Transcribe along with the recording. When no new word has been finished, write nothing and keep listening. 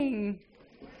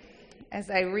as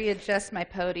I readjust my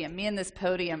podium. Me and this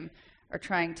podium are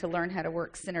trying to learn how to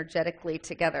work synergetically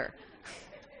together.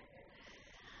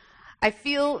 I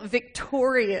feel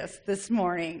victorious this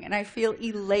morning, and I feel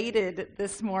elated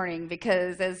this morning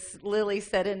because, as Lily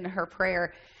said in her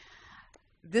prayer,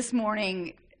 this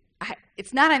morning,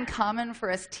 it's not uncommon for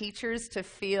us teachers to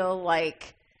feel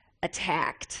like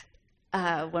attacked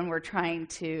when we're trying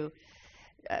to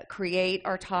create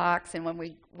our talks and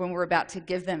when we're about to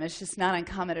give them. It's just not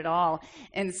uncommon at all.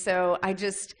 And so I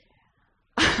just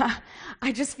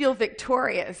feel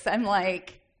victorious. I'm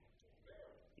like,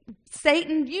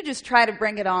 Satan, you just try to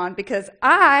bring it on because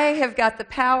I have got the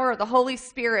power of the Holy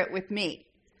Spirit with me.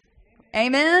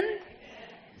 Amen?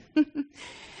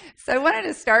 So I wanted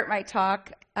to start my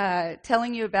talk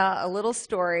telling you about a little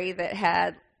story that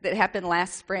happened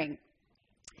last spring.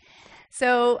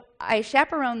 So I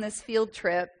chaperoned this field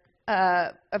trip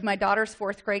of my daughter's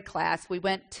fourth grade class. We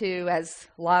went to, as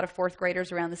a lot of fourth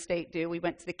graders around the state do, we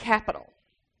went to the Capitol.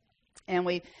 And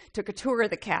we took a tour of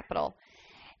the Capitol.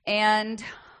 And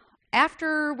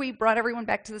after we brought everyone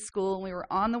back to the school and we were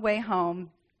on the way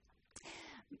home,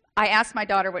 I asked my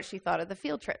daughter what she thought of the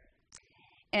field trip.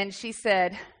 And she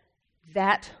said,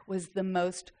 "That was the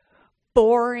most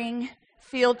boring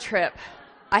field trip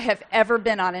I have ever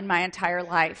been on in my entire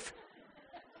life.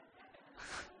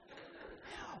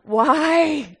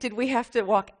 Why did we have to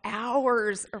walk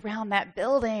hours around that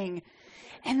building?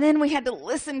 And then we had to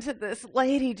listen to this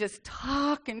lady just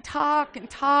talk and talk and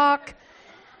talk.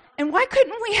 And why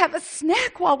couldn't we have a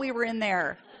snack while we were in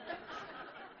there?"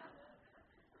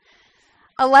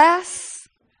 Alas,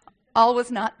 all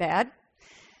was not bad.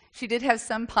 She did have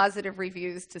some positive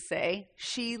reviews to say.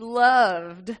 She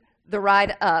loved the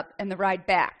ride up and the ride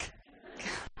back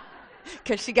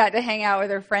because she got to hang out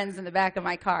with her friends in the back of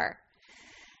my car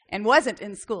and wasn't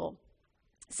in school.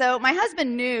 So my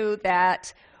husband knew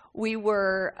that we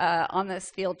were on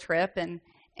this field trip,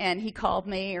 and he called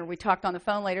me, or we talked on the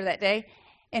phone later that day,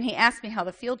 and he asked me how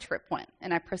the field trip went,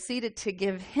 and I proceeded to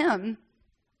give him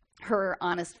her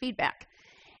honest feedback.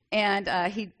 And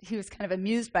he was kind of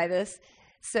amused by this,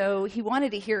 so he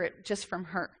wanted to hear it just from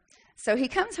her. So he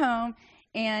comes home,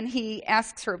 and he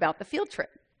asks her about the field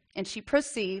trip, and she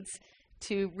proceeds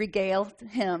to regale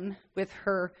him with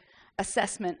her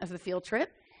assessment of the field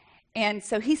trip. And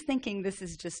so he's thinking this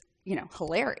is just,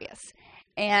 hilarious.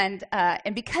 And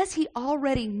because he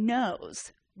already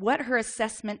knows what her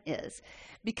assessment is,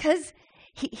 because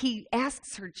he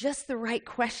asks her just the right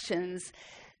questions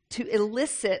to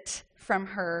elicit from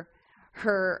her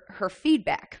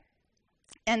feedback.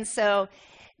 And so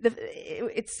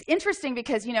it's interesting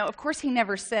because, of course he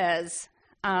never says,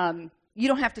 "You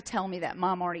don't have to tell me that.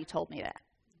 Mom already told me that."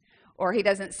 Or he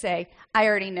doesn't say, "I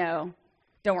already know.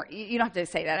 Don't worry. You don't have to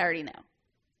say that. I already know."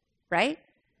 Right?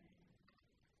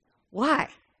 Why?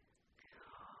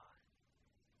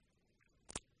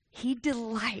 He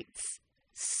delights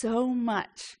so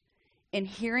much in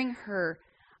hearing her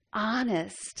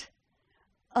honest,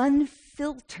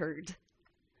 unfiltered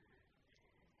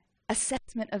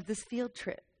assessment of this field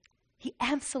trip. He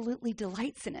absolutely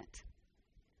delights in it.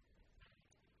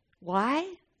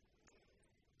 Why?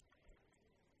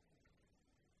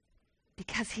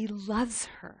 Because he loves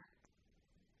her.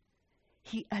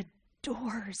 He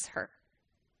adores her.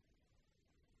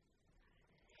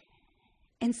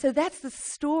 And so that's the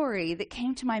story that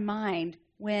came to my mind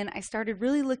when I started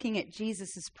really looking at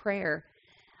Jesus' prayer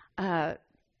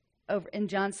over in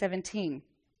John 17.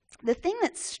 The thing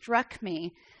that struck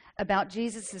me about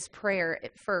Jesus' prayer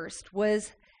at first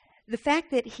was the fact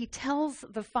that he tells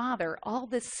the Father all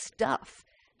this stuff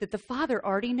that the Father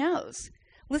already knows.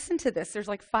 Listen to this. There's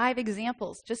like 5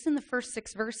 examples just in the first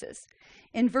 6 verses.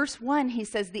 In verse 1, he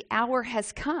says, "The hour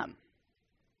has come."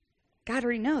 God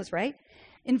already knows, right?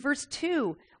 In verse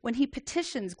 2, when he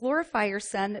petitions, "Glorify your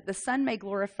Son, that the Son may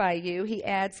glorify you," he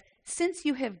adds, "Since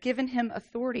you have given him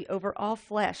authority over all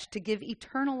flesh to give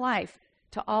eternal life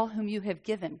to all whom you have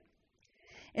given."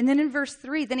 And then in verse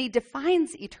 3, then he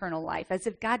defines eternal life as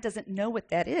if God doesn't know what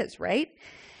that is, right?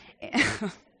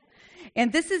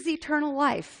 "And this is eternal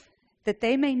life, that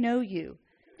they may know you,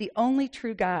 the only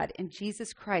true God, and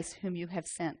Jesus Christ whom you have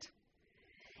sent."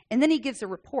 And then he gives a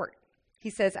report. He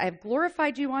says, "I have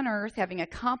glorified you on earth, having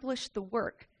accomplished the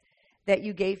work that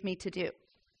you gave me to do."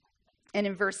 And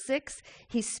in verse 6,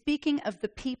 he's speaking of the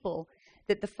people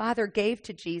that the Father gave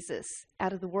to Jesus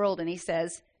out of the world. And he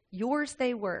says, "Yours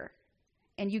they were,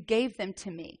 and you gave them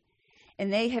to me,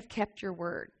 and they have kept your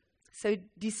word." So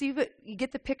do you see what you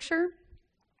get the picture?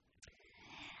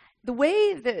 The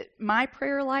way that my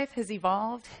prayer life has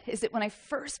evolved is that when I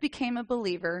first became a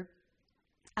believer,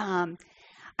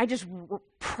 I just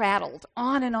prattled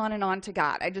on and on and on to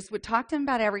God. I just would talk to him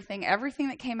about everything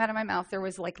that came out of my mouth. There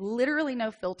was like literally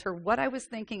no filter. What I was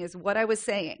thinking is what I was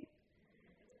saying.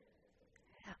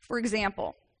 For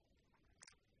example,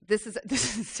 this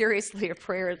is seriously a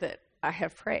prayer that I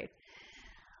have prayed.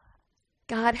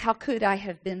 God, how could I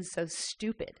have been so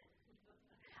stupid?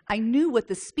 I knew what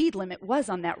the speed limit was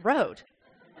on that road.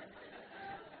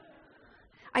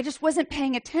 I just wasn't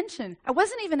paying attention. I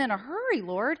wasn't even in a hurry,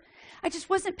 Lord. I just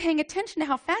wasn't paying attention to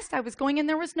how fast I was going, and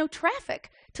there was no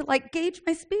traffic to gauge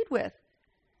my speed with.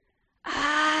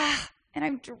 And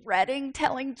I'm dreading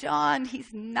telling John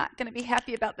he's not going to be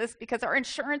happy about this because our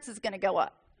insurance is going to go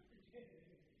up.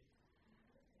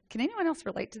 Can anyone else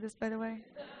relate to this, by the way?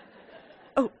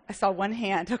 Oh, I saw one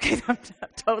hand. Okay, I'm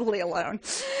totally alone.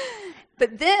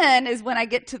 But then is when I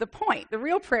get to the point, the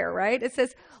real prayer, right? It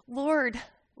says, Lord,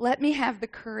 let me have the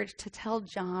courage to tell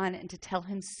John and to tell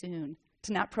him soon,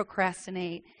 to not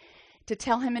procrastinate, to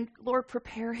tell him, and Lord,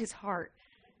 prepare his heart.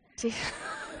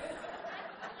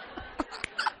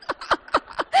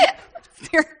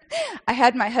 I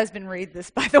had my husband read this,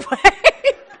 by the way.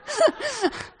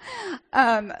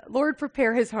 Lord,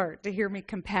 prepare his heart to hear me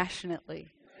compassionately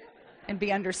and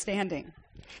be understanding.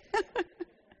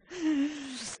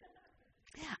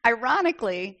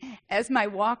 Ironically, as my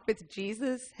walk with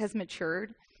Jesus has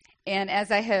matured, and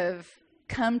as I have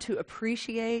come to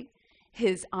appreciate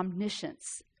his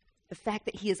omniscience, the fact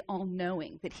that he is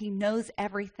all-knowing, that he knows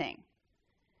everything,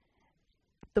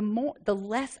 the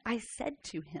less I said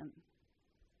to him.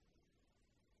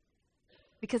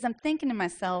 Because I'm thinking to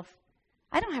myself,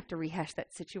 I don't have to rehash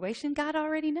that situation. God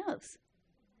already knows.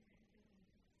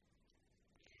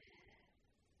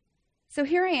 So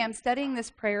here I am studying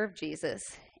this prayer of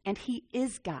Jesus, and he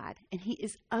is God, and he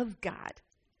is of God.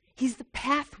 He's the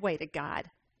pathway to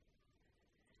God.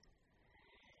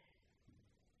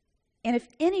 And if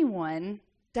anyone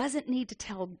doesn't need to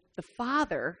tell the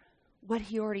Father what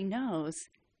he already knows,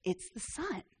 it's the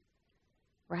Son,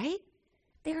 right?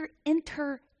 They're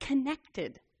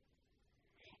interconnected.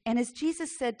 And as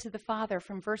Jesus said to the Father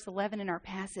from verse 11 in our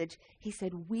passage, he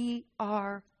said, we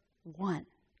are one.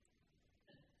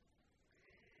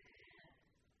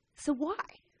 So why?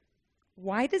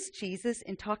 Why does Jesus,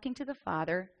 in talking to the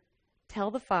Father, tell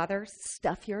the Father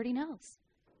stuff he already knows?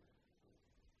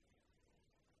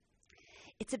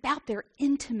 It's about their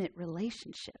intimate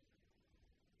relationship.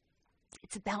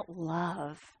 It's about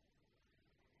love.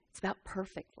 It's about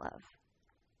perfect love.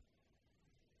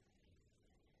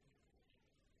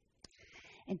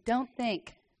 And don't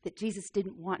think that Jesus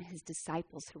didn't want his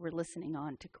disciples who were listening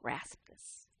on to grasp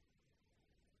this.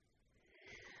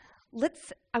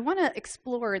 I want to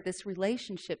explore this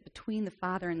relationship between the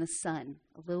Father and the Son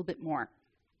a little bit more.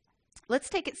 We're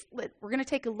going to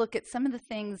take a look at some of the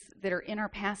things that are in our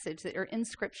passage, that are in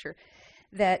Scripture,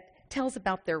 that tells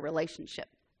about their relationship.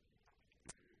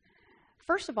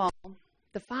 First of all,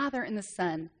 the Father and the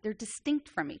Son, they're distinct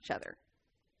from each other.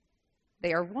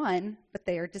 They are one, but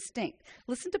they are distinct.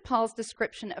 Listen to Paul's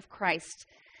description of Christ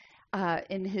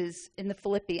in the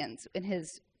Philippians, in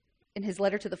his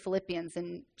letter to the Philippians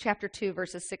in chapter 2,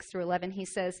 verses 6 through 11. He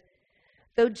says,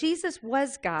 though Jesus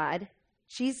was God,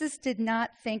 Jesus did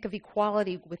not think of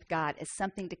equality with God as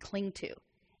something to cling to.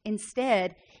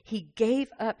 Instead, he gave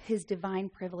up his divine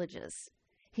privileges.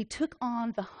 He took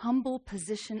on the humble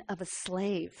position of a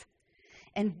slave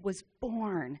and was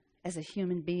born as a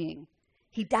human being.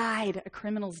 He died a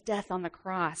criminal's death on the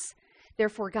cross.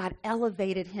 Therefore, God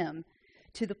elevated him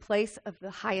to the place of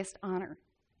the highest honor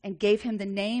and gave him the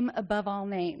name above all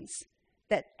names,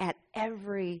 that at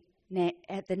the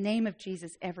name of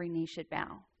Jesus, every knee should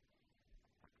bow.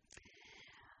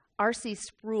 R.C.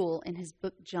 Sproul, in his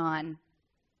book, John,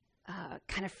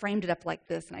 kind of framed it up like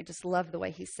this, and I just love the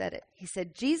way he said it. He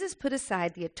said, Jesus put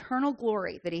aside the eternal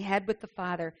glory that he had with the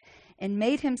Father and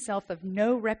made himself of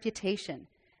no reputation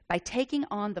by taking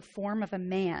on the form of a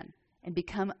man and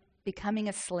becoming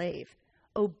a slave,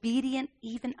 obedient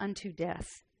even unto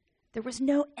death. There was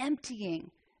no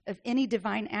emptying of any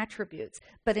divine attributes,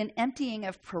 but an emptying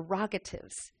of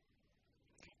prerogatives,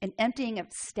 an emptying of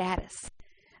status,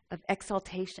 of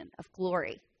exaltation, of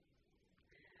glory,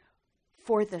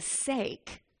 for the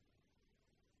sake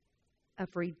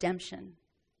of redemption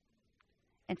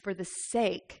and for the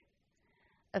sake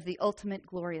of the ultimate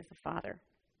glory of the Father.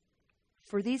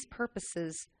 For these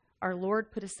purposes, our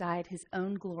Lord put aside his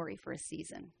own glory for a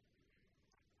season.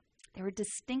 They were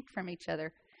distinct from each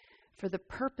other for the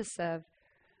purpose of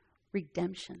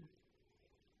redemption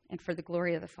and for the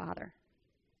glory of the Father.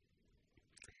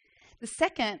 The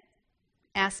second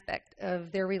aspect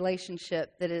of their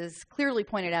relationship that is clearly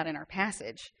pointed out in our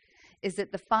passage is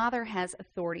that the Father has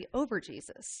authority over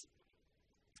Jesus.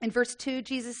 In verse 2,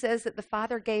 Jesus says that the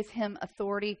Father gave him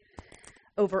authority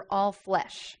over all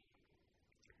flesh.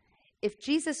 If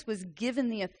Jesus was given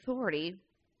the authority,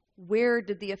 where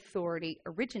did the authority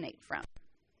originate from?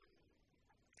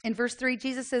 In verse 3,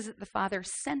 Jesus says that the Father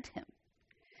sent him.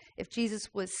 If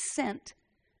Jesus was sent,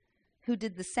 who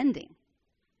did the sending?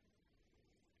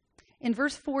 In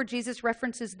verse 4, Jesus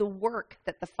references the work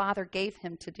that the Father gave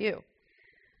him to do.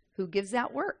 Who gives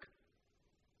that work?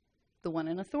 The one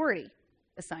in authority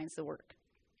assigns the work.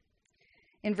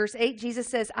 In verse 8, Jesus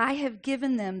says, I have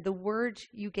given them the words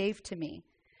you gave to me.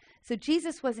 So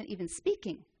Jesus wasn't even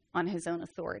speaking on his own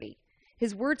authority.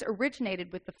 His words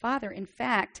originated with the Father. In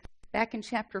fact, back in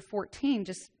chapter 14,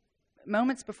 just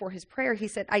moments before his prayer, he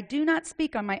said, I do not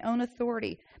speak on my own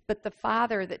authority, but the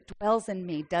Father that dwells in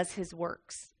me does his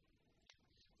works.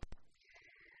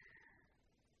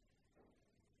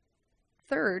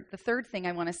 The third thing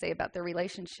I want to say about their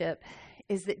relationship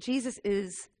is that Jesus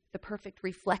is the perfect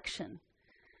reflection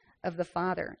of the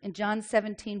Father. In John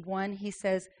 17:1, he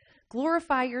says,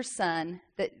 glorify your Son,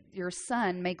 that your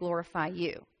Son may glorify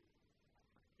you.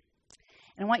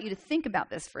 And I want you to think about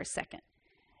this for a second.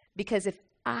 Because if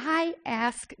I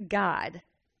ask God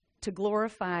to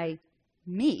glorify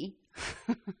me,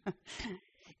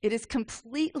 it is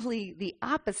completely the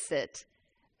opposite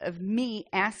of me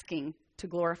asking to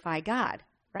glorify God,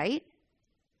 right?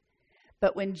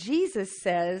 But when Jesus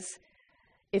says,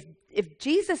 if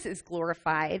Jesus is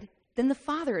glorified, then the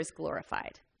Father is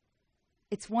glorified.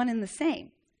 It's one and the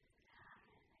same.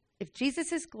 If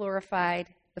Jesus is glorified,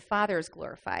 the Father is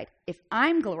glorified. If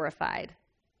I'm glorified,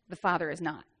 the Father is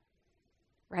not.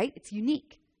 Right? It's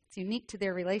unique. It's unique to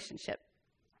their relationship.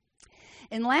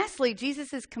 And lastly,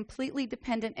 Jesus is completely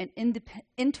dependent and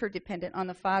interdependent on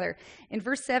the Father. In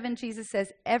verse 7, Jesus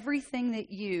says, everything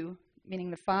that you,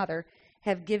 meaning the Father,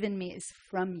 have given me is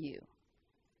from you.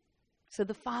 So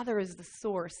the Father is the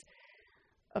source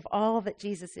of all that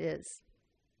Jesus is.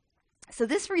 So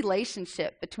this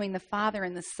relationship between the Father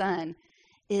and the Son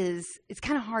it's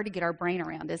kind of hard to get our brain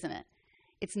around, isn't it?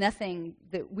 It's nothing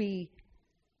that we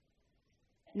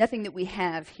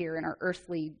have here in our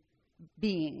earthly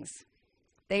beings.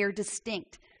 They are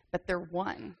distinct, but they're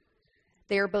one.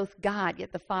 They are both God,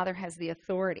 yet the Father has the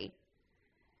authority.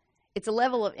 It's a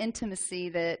level of intimacy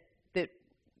that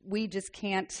we just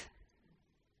can't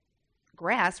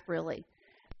grasp, really.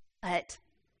 But,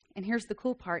 and here's the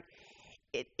cool part,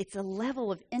 it's a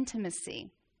level of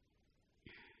intimacy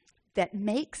that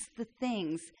makes the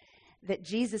things that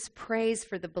Jesus prays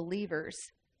for the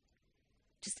believers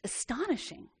just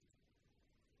astonishing.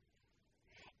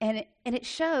 And it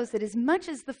shows that as much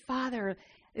as the Father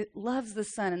loves the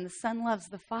Son and the Son loves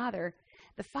the Father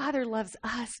loves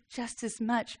us just as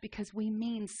much because we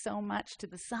mean so much to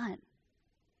the Son.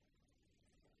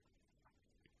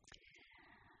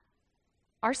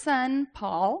 Our son,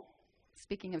 Paul,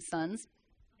 speaking of sons,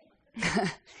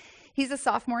 he's a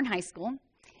sophomore in high school.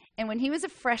 And when he was a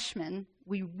freshman,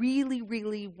 we really,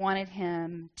 really wanted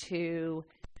him to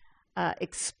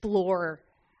explore,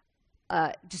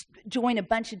 just join a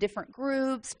bunch of different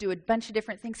groups, do a bunch of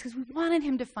different things, because we wanted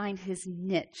him to find his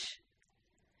niche.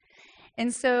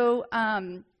 And so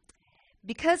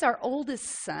because our oldest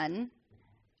son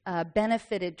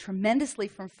benefited tremendously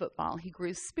from football, he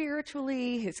grew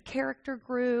spiritually, his character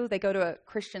grew. They go to a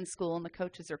Christian school, and the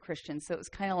coaches are Christians, so it was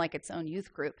kind of like its own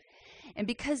youth group. And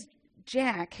because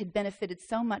Jack had benefited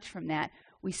so much from that,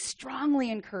 we strongly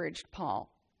encouraged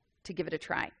Paul to give it a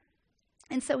try.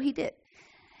 And so he did.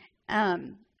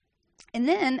 And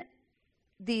then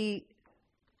the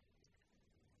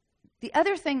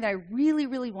other thing that I really,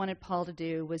 really wanted Paul to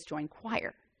do was join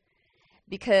choir,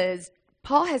 because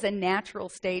Paul has a natural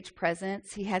stage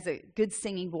presence. He has a good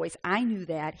singing voice. I knew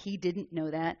that. He didn't know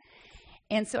that.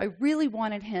 And so I really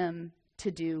wanted him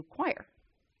to do choir.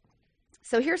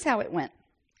 So here's how it went.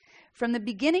 From the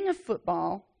beginning of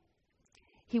football,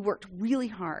 he worked really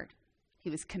hard. He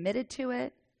was committed to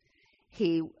it.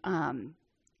 He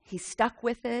stuck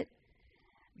with it.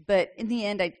 But in the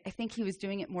end, I think he was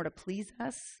doing it more to please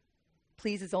us,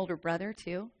 please his older brother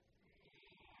too.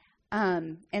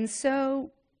 And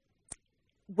so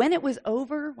when it was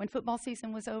over, when football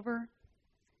season was over,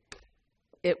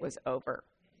 it was over.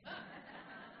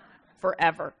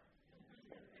 Forever.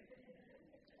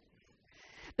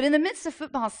 But in the midst of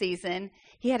football season,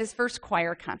 he had his first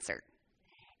choir concert.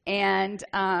 And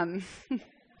when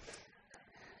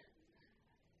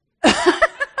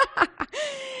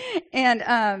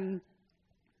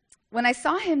I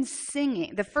saw him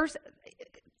singing,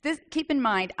 keep in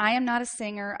mind, I am not a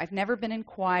singer. I've never been in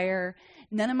choir.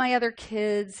 None of my other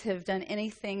kids have done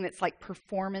anything that's like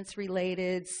performance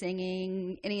related,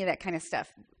 singing, any of that kind of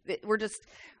stuff. We're just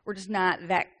not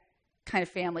that kind of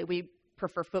family. We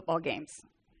prefer football games.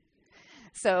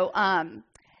 So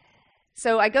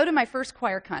I go to my first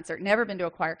choir concert. Never been to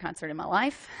a choir concert in my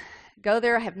life. Go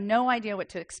there, I have no idea what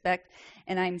to expect,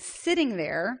 and I'm sitting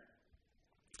there,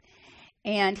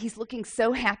 and he's looking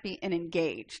so happy and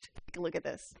engaged. Take a look at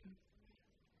this.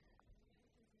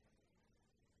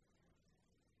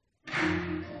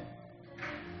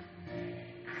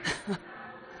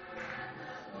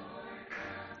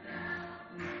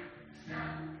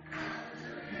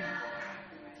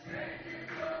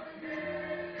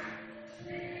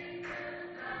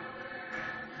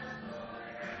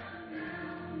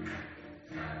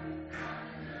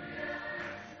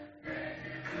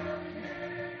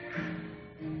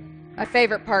 My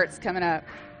favorite part's coming up.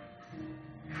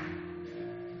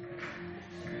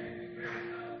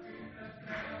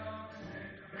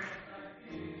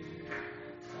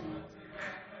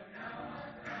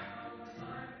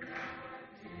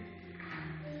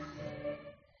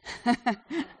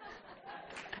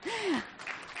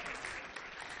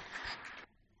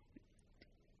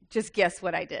 Just guess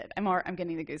what I did. I'm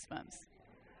getting the goosebumps.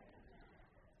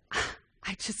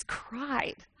 I just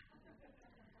cried.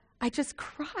 I just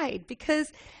cried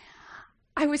because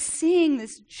I was seeing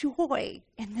this joy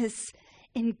and this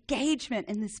engagement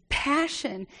and this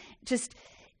passion just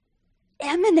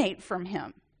emanate from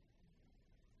him.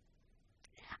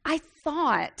 I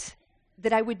thought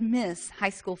that I would miss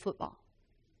high school football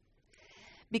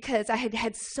because I had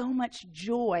had so much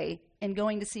joy in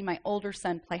going to see my older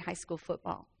son play high school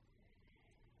football.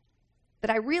 But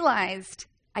I realized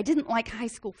I didn't like high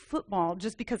school football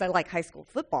just because I like high school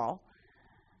football.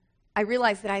 I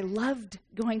realized that I loved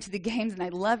going to the games, and I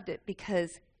loved it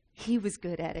because he was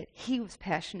good at it. He was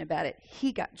passionate about it.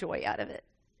 He got joy out of it.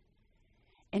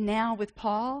 And now with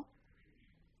Paul,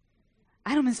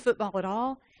 I don't miss football at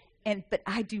all, but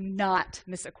I do not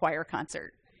miss a choir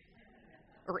concert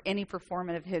or any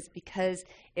performance of his because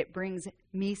it brings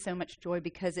me so much joy,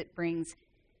 because it brings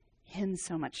him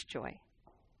so much joy.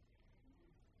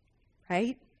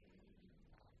 Right?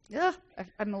 Yeah,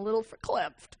 I'm a little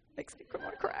verklempt. Makes me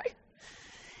want to cry.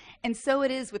 And so it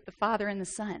is with the Father and the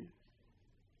Son.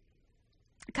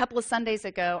 A couple of Sundays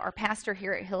ago, our pastor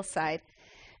here at Hillside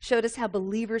showed us how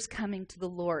believers coming to the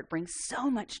Lord bring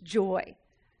so much joy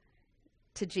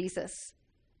to Jesus.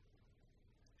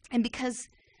 And because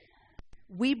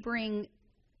we bring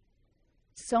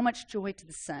so much joy to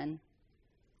the Son,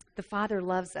 the Father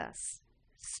loves us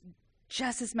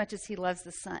just as much as he loves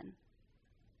the Son.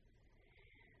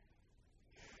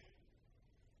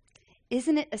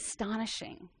 Isn't it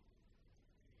astonishing?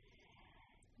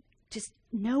 Just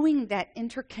knowing that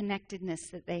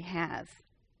interconnectedness that they have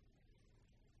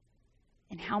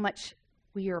and how much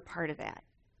we are a part of that.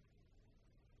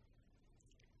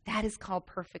 That is called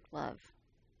perfect love.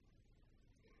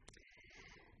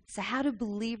 So how do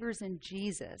believers in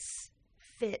Jesus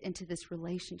fit into this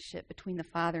relationship between the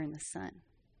Father and the Son?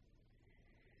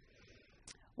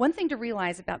 One thing to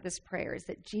realize about this prayer is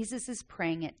that Jesus is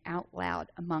praying it out loud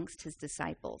amongst his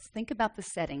disciples. Think about the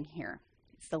setting here.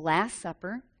 It's the Last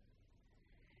Supper.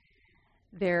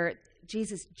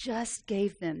 Jesus just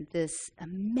gave them this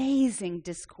amazing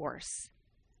discourse,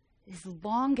 his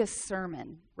longest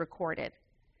sermon recorded.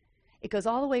 It goes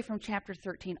all the way from chapter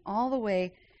 13 all the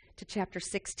way to chapter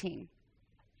 16.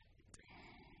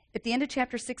 At the end of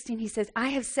chapter 16, he says, I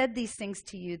have said these things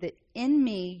to you that in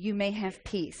me you may have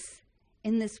peace.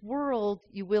 In this world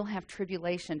you will have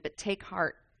tribulation, but take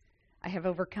heart. I have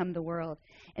overcome the world.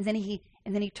 And then he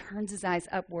turns his eyes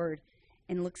upward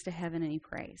and looks to heaven and he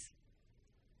prays.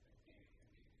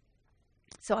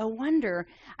 So I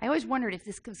always wondered if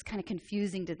this was kind of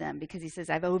confusing to them because he says,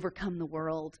 I've overcome the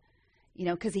world,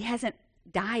 because he hasn't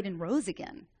died and rose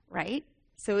again, right?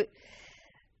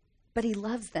 But he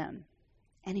loves them,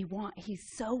 and he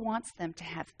so wants them to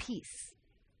have peace.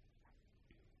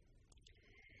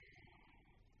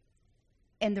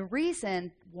 And the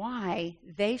reason why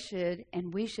they should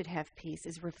and we should have peace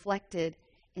is reflected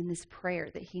in this prayer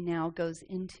that he now goes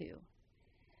into,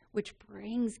 which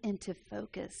brings into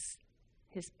focus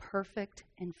his perfect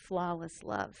and flawless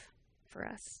love for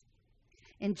us.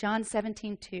 In John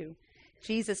 17:2,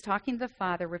 Jesus, talking to the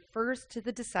Father, refers to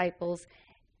the disciples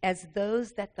as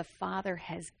those that the Father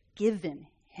has given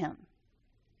him.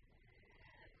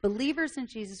 Believers in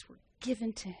Jesus were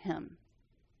given to him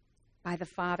by the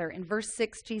Father. In verse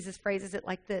 6, Jesus phrases it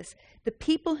like this: the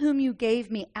people whom you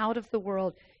gave me out of the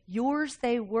world, yours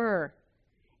they were,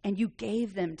 and you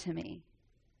gave them to me.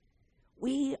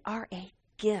 We are a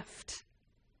gift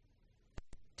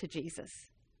to Jesus.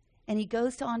 And he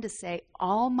goes on to say,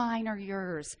 all mine are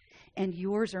yours, and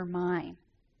yours are mine.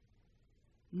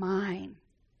 Mine,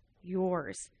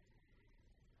 yours.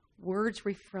 Words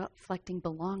reflecting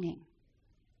belonging,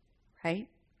 right?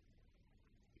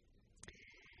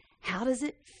 How does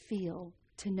it feel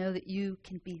to know that you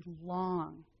can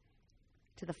belong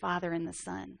to the Father and the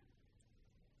Son?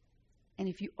 And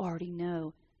if you already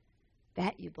know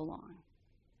that you belong.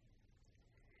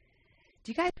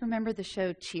 Do you guys remember the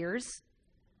show Cheers?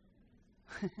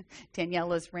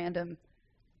 Daniela's random.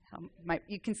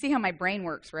 You can see how my brain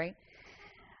works, right?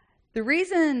 The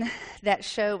reason that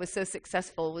show was so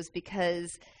successful was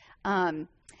because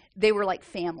they were like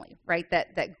family, right?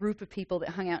 That group of people that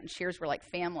hung out in Cheers were like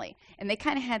family. And they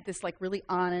kind of had this like really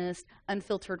honest,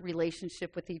 unfiltered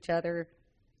relationship with each other.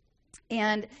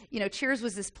 And, Cheers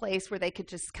was this place where they could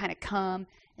just kind of come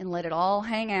and let it all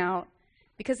hang out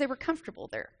because they were comfortable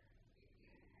there.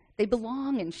 They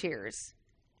belong in Cheers.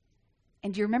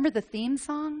 And do you remember the theme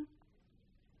song?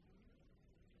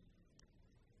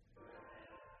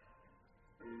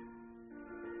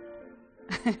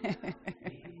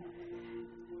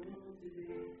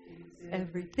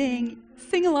 Everything,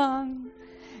 sing along,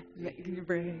 making a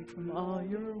break from all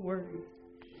your worries.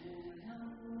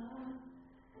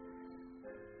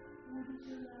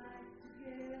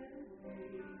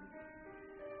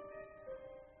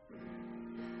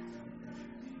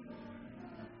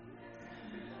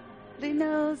 He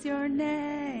knows your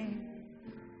name,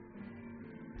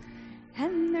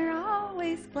 and they're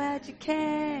always glad you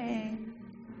came.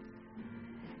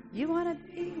 You want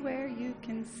to be where you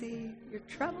can see your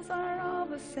troubles are all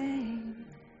the same.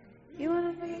 You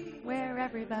want to be where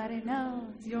everybody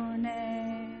knows your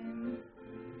name.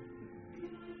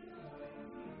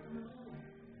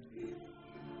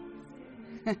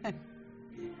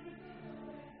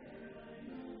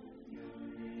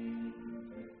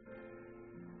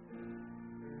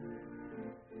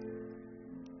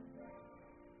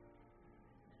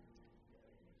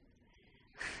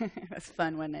 That's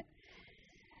fun, wasn't it?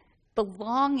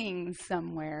 Belonging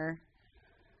somewhere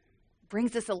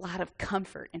brings us a lot of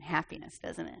comfort and happiness,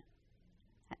 doesn't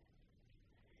it?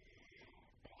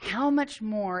 How much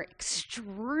more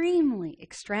extremely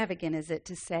extravagant is it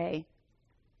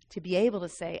to be able to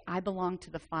say, I belong to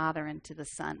the Father and to the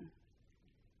Son?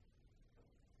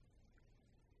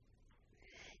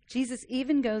 Jesus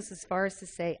even goes as far as to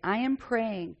say, I am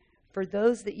praying for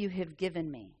those that you have given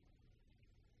me.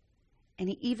 And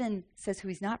he even says who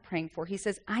he's not praying for. He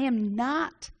says, I am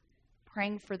not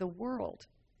praying for the world,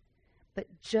 but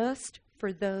just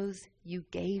for those you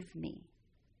gave me.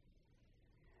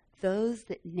 Those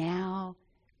that now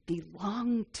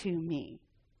belong to me.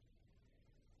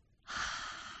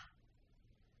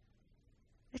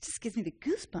 That just gives me the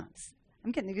goosebumps.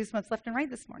 I'm getting the goosebumps left and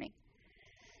right this morning.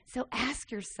 So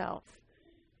ask yourself,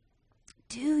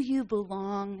 do you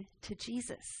belong to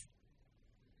Jesus?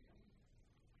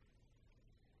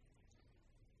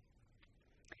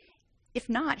 If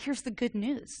not, here's the good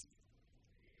news.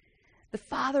 The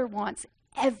Father wants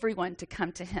everyone to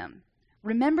come to him.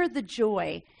 Remember the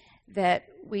joy that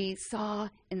we saw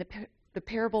in the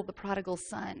parable of the prodigal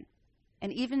son.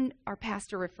 And even our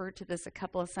pastor referred to this a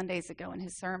couple of Sundays ago in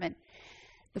his sermon.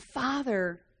 The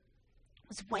Father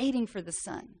was waiting for the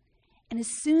Son. And as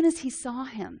soon as he saw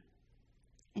him,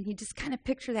 and you just kind of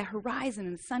picture that horizon,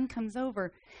 and the sun comes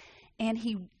over, and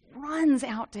he runs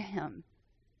out to him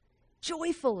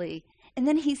joyfully, and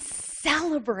then he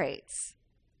celebrates.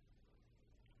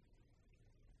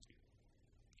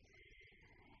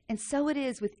 And so it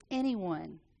is with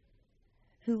anyone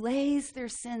who lays their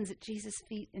sins at Jesus'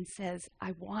 feet and says,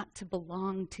 I want to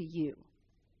belong to you.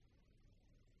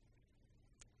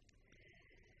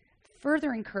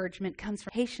 Further encouragement comes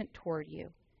from patient toward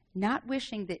you, not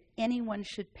wishing that anyone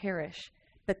should perish,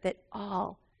 but that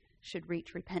all should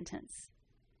reach repentance.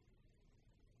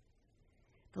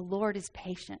 The Lord is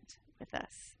patient with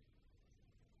us.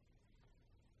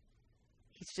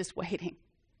 He's just waiting.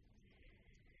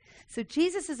 So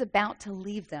Jesus is about to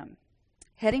leave them,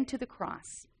 heading to the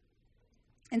cross.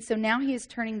 And so now he is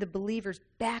turning the believers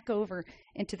back over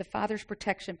into the Father's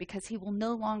protection because he will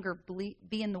no longer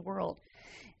be in the world.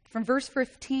 From verse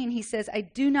 15, he says, I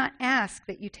do not ask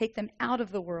that you take them out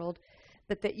of the world,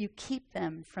 but that you keep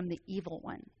them from the evil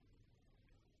one.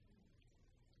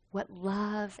 What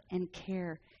love and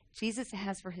care Jesus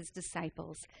has for his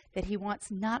disciples, that he wants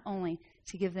not only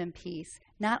to give them peace,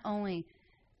 not only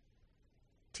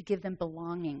to give them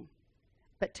belonging,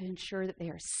 but to ensure that they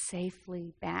are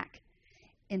safely back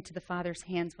into the Father's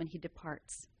hands when he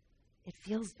departs. It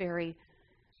feels very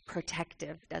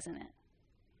protective, doesn't it?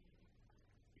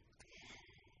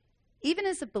 Even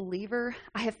as a believer,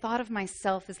 I have thought of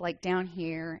myself as like down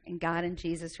here and God and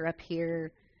Jesus are up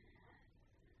here.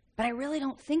 But I really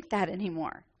don't think that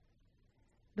anymore.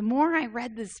 The more I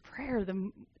read this prayer,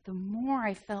 the more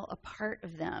I felt a part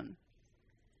of them.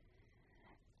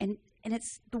 And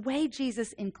it's the way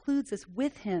Jesus includes us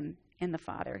with him and the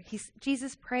Father.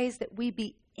 Jesus prays that we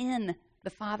be in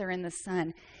the Father and the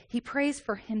Son. He prays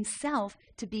for himself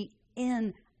to be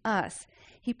in us.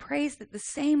 He prays that the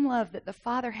same love that the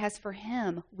Father has for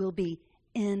him will be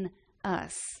in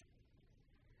us.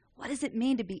 What does it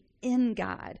mean to be in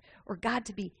God, or God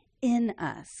to be in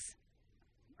us,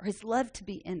 or his love to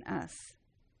be in us?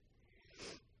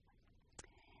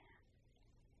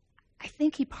 I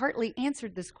think he partly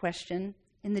answered this question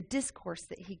in the discourse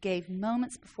that he gave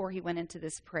moments before he went into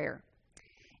this prayer.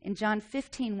 In John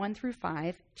 15, 1 through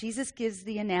 5, Jesus gives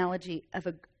the analogy of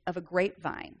a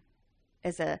grapevine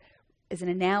as an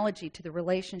analogy to the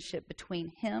relationship between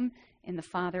him and the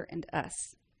Father and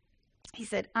us. He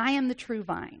said, "I am the true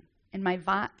vine, and my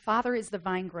Father is the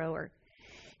vine grower.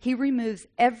 He removes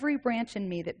every branch in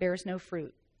me that bears no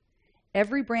fruit.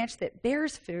 Every branch that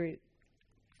bears fruit,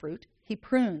 he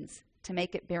prunes to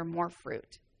make it bear more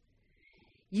fruit.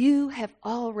 You have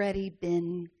already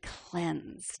been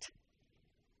cleansed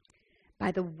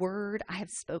by the word I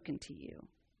have spoken to you.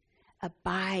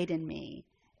 Abide in me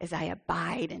as I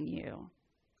abide in you.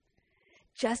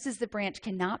 Just as the branch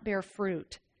cannot bear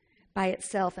fruit by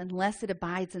itself unless it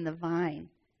abides in the vine,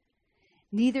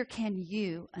 neither can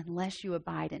you unless you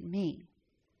abide in me.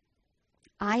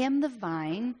 I am the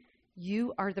vine,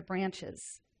 you are the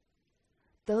branches.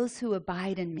 Those who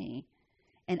abide in me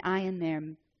and I in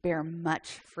them bear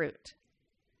much fruit,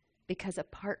 because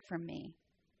apart from me,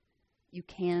 you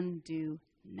can do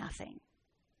nothing."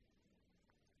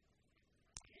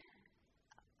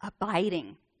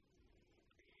 Abiding.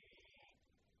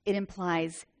 It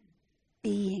implies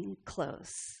being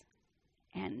close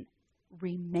and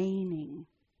remaining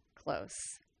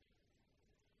close.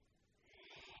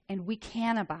 And we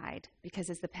can abide because,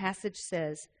 as the passage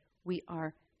says, we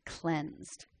are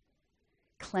cleansed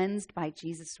by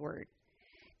Jesus' word.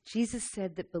 Jesus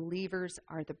said that believers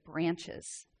are the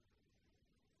branches.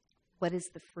 What is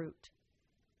the fruit?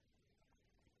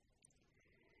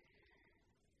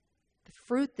 The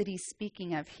fruit that he's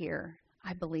speaking of here,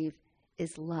 I believe,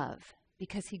 is love,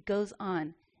 because he goes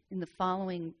on in the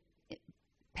following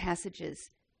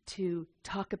passages to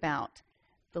talk about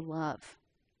the love.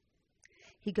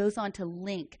 He goes on to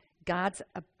link God's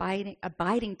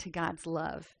abiding to God's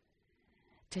love,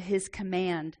 to his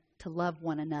command to love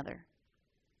one another.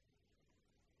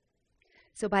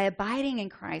 So by abiding in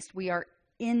Christ, we are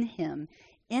in him.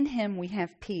 In him we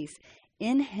have peace.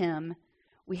 In him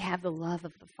we have the love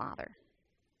of the Father.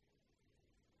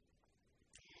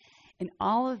 And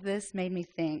all of this made me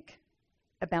think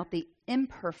about the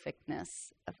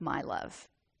imperfectness of my love,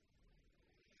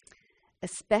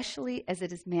 especially as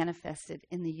it is manifested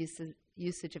in the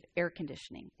usage of air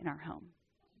conditioning in our home.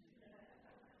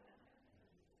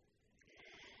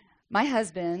 My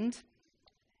husband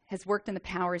has worked in the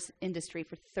power industry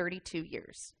for 32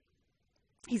 years.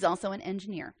 He's also an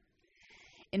engineer.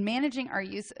 In managing our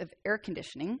use of air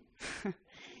conditioning,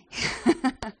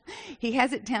 he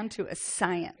has it down to a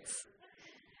science.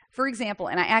 For example,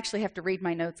 and I actually have to read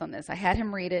my notes on this. I had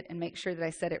him read it and make sure that I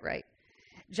said it right.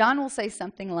 John will say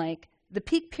something like, the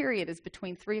peak period is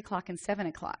between 3 o'clock and 7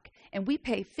 o'clock, and we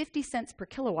pay 50 cents per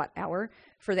kilowatt hour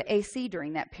for the AC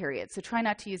during that period, so try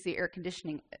not to use the air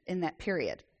conditioning in that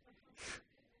period.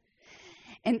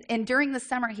 And during the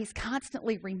summer, he's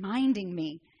constantly reminding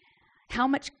me how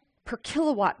much per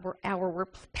kilowatt hour we're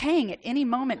paying at any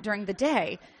moment during the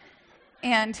day,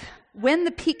 and when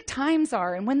the peak times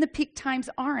are and when the peak times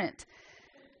aren't.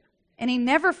 And he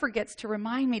never forgets to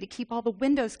remind me to keep all the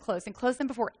windows closed and close them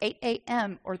before 8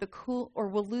 a.m. or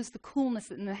we'll lose the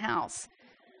coolness in the house.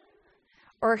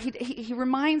 Or he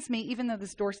reminds me, even though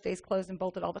this door stays closed and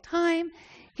bolted all the time,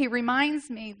 he reminds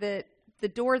me that the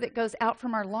door that goes out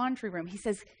from our laundry room, he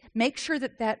says, make sure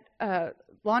that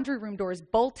laundry room door is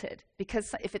bolted,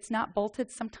 because if it's not bolted,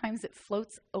 sometimes it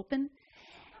floats open.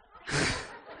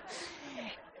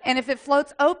 And if it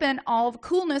floats open, all the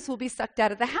coolness will be sucked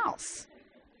out of the house.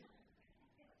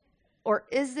 Or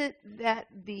is it that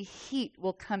the heat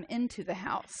will come into the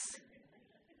house?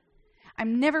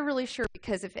 I'm never really sure,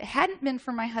 because if it hadn't been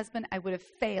for my husband, I would have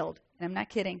failed, and I'm not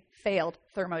kidding, failed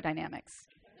thermodynamics.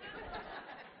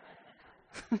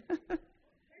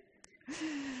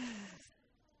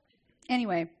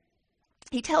 Anyway,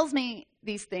 he tells me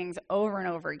these things over and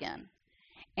over again.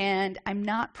 And I'm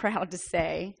not proud to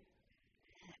say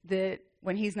that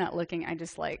when he's not looking, I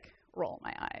just roll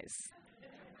my eyes.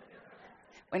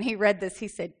 when he read this, he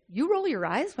said, "You roll your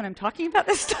eyes when I'm talking about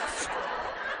this stuff?"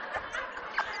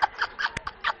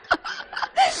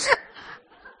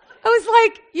 I was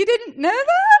like, "You didn't know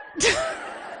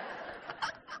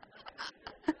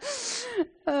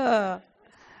that?"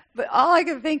 But all I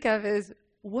could think of is,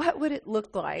 what would it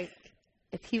look like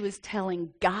if he was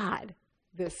telling God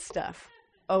this stuff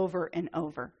over and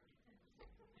over?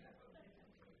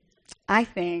 I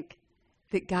think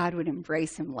that God would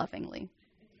embrace him lovingly.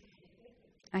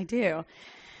 I do.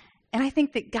 And I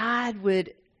think that God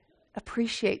would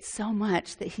appreciate so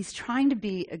much that he's trying to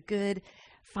be a good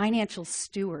financial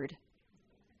steward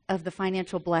of the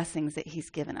financial blessings that he's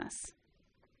given us.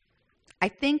 I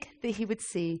think that he would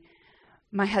see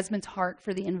my husband's heart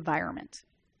for the environment,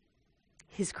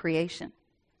 his creation.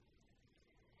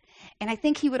 And I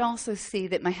think he would also see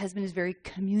that my husband is very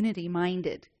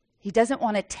community-minded. He doesn't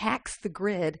want to tax the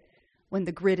grid when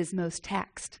the grid is most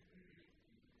taxed.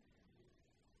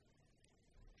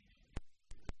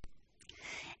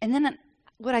 And then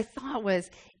what I thought was,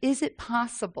 is it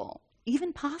possible,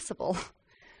 even possible,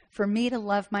 for me to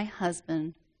love my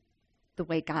husband the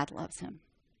way God loves him?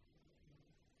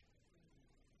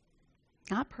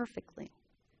 Not perfectly.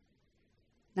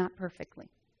 Not perfectly.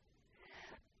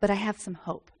 But I have some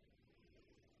hope.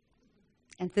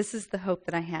 And this is the hope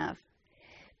that I have.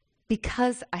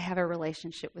 Because I have a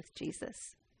relationship with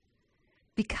Jesus.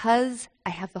 Because I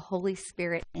have the Holy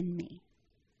Spirit in me.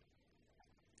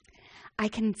 I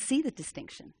can see the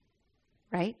distinction,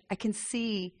 right? I can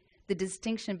see the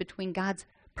distinction between God's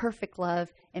perfect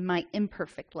love and my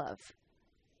imperfect love.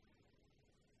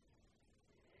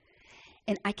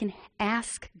 And I can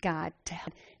ask God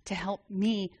to help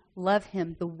me love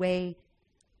him the way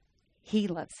he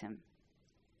loves him.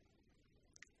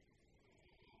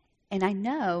 And I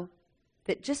know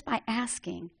that just by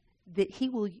asking that he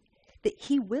will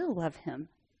love him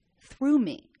through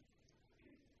me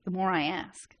the more I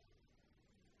ask.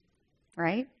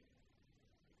 Right?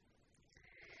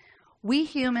 We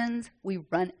humans, we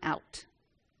run out.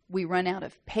 We run out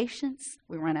of patience,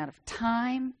 we run out of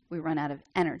time, we run out of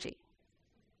energy.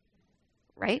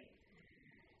 Right?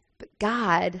 But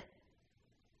God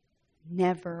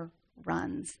never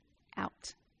runs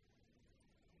out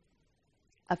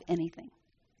of anything.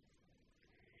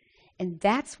 And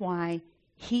that's why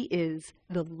he is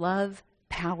the love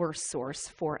power source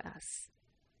for us.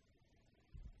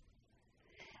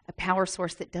 A power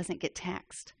source that doesn't get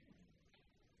taxed.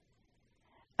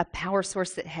 A power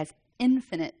source that has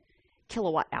infinite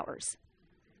kilowatt hours.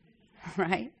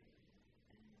 Right?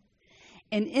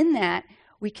 And in that,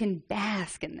 we can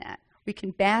bask in that. We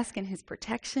can bask in his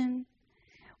protection.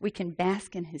 We can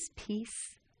bask in his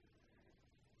peace.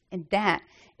 And that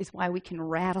is why we can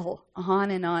rattle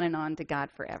on and on and on to God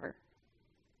forever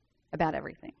about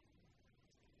everything.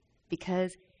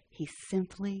 Because he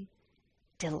simply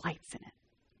delights in it.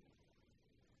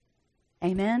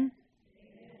 Amen?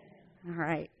 Amen? All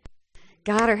right.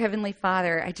 God, our Heavenly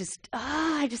Father, I just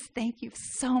thank you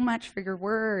so much for your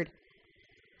word.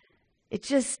 It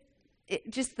just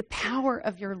the power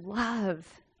of your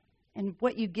love and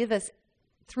what you give us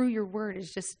through your word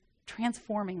is just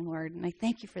transforming, Lord. And I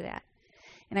thank you for that.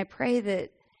 And I pray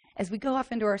that as we go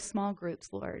off into our small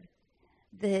groups, Lord,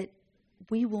 that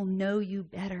we will know you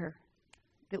better,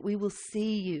 that we will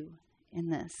see you in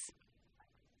this.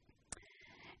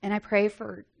 And I pray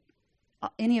for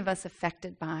any of us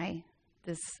affected by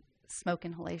this smoke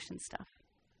inhalation stuff.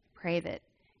 Pray that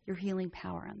your healing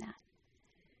power on that.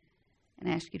 And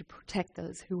I ask you to protect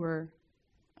those who are,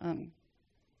 what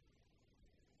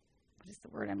is the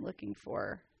word I'm looking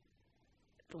for?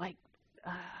 Like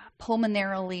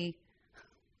pulmonarily,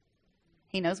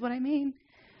 he knows what I mean,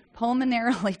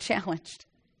 pulmonarily challenged.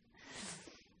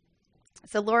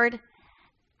 So Lord,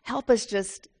 help us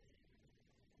just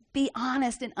be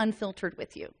honest and unfiltered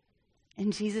with you.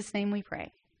 In Jesus' name we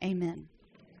pray. Amen.